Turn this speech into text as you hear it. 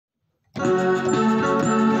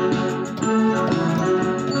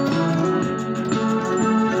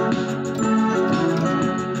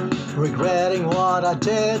Regretting what I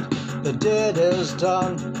did, the deed is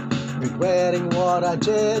done. Regretting what I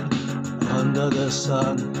did under the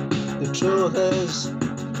sun. The truth is,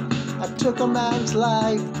 I took a man's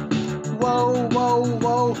life. Whoa, whoa,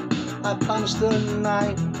 whoa, I punched the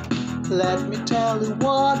knife. Let me tell you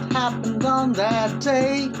what happened on that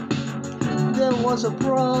day. There was a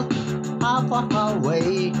brawl out on my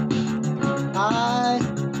way. I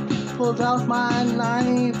pulled out my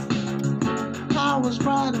knife. I was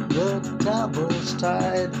riding the devil's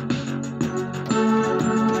tide.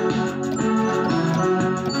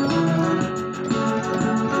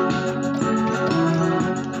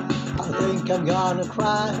 I think I'm gonna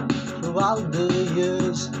cry throughout the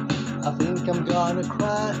years. I think I'm gonna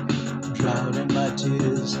cry, drowning my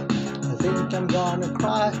tears. I think I'm gonna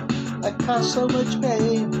cry, I cause so much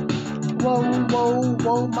pain. Whoa, whoa,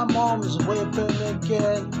 whoa, my mom's whipping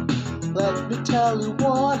again. Let me tell you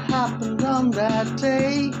what happened on that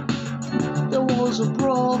day. There was a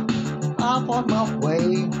brawl up on my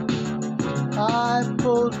way. I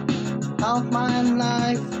pulled out my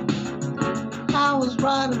knife. I was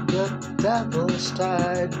riding the devil's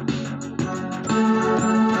tide.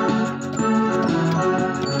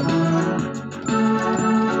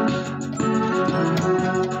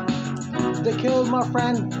 They killed my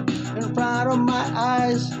friend in front of my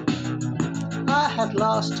eyes. I had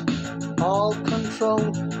lost all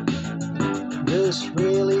control. This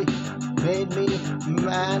really made me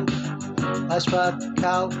mad. I struck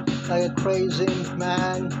out like a crazy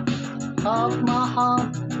man. Of my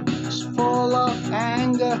heart is full of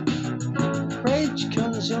anger. Rage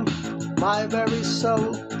consumed my very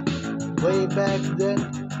soul. Way back then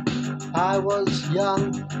I was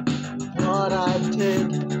young. What I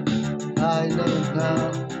did, I know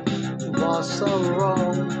now, was so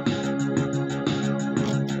wrong.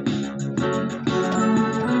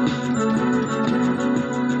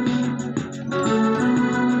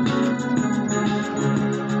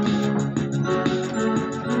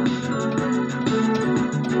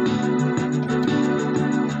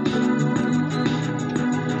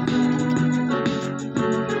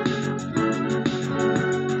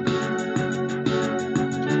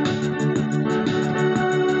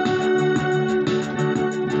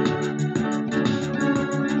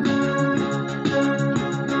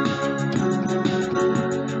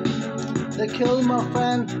 They killed my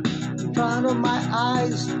friend in front of my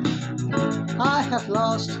eyes. I had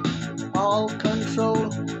lost all control.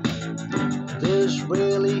 This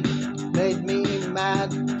really made me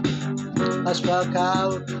mad. I struck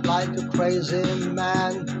out like a crazy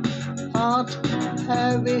man. Heart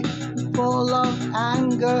heavy, full of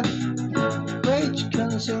anger. Rage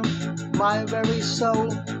consumed my very soul.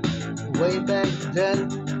 Way back then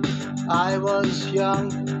I was young.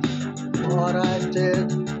 What I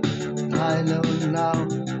did, I know now,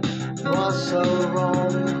 was so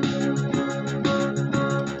wrong.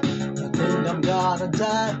 I think I'm gonna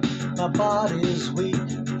die, my body's weak.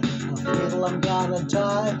 I feel I'm gonna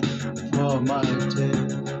die for my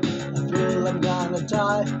deed. I feel I'm gonna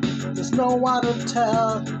die, there's no one to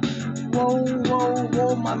tell. Whoa, whoa,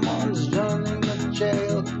 whoa, my mom's running in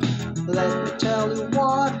jail. Let me tell you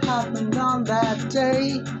what happened on that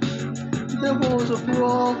day. There was a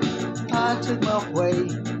brawl, I took my way.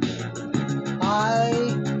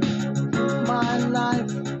 My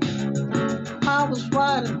life, I was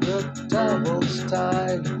riding the devil's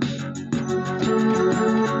tide.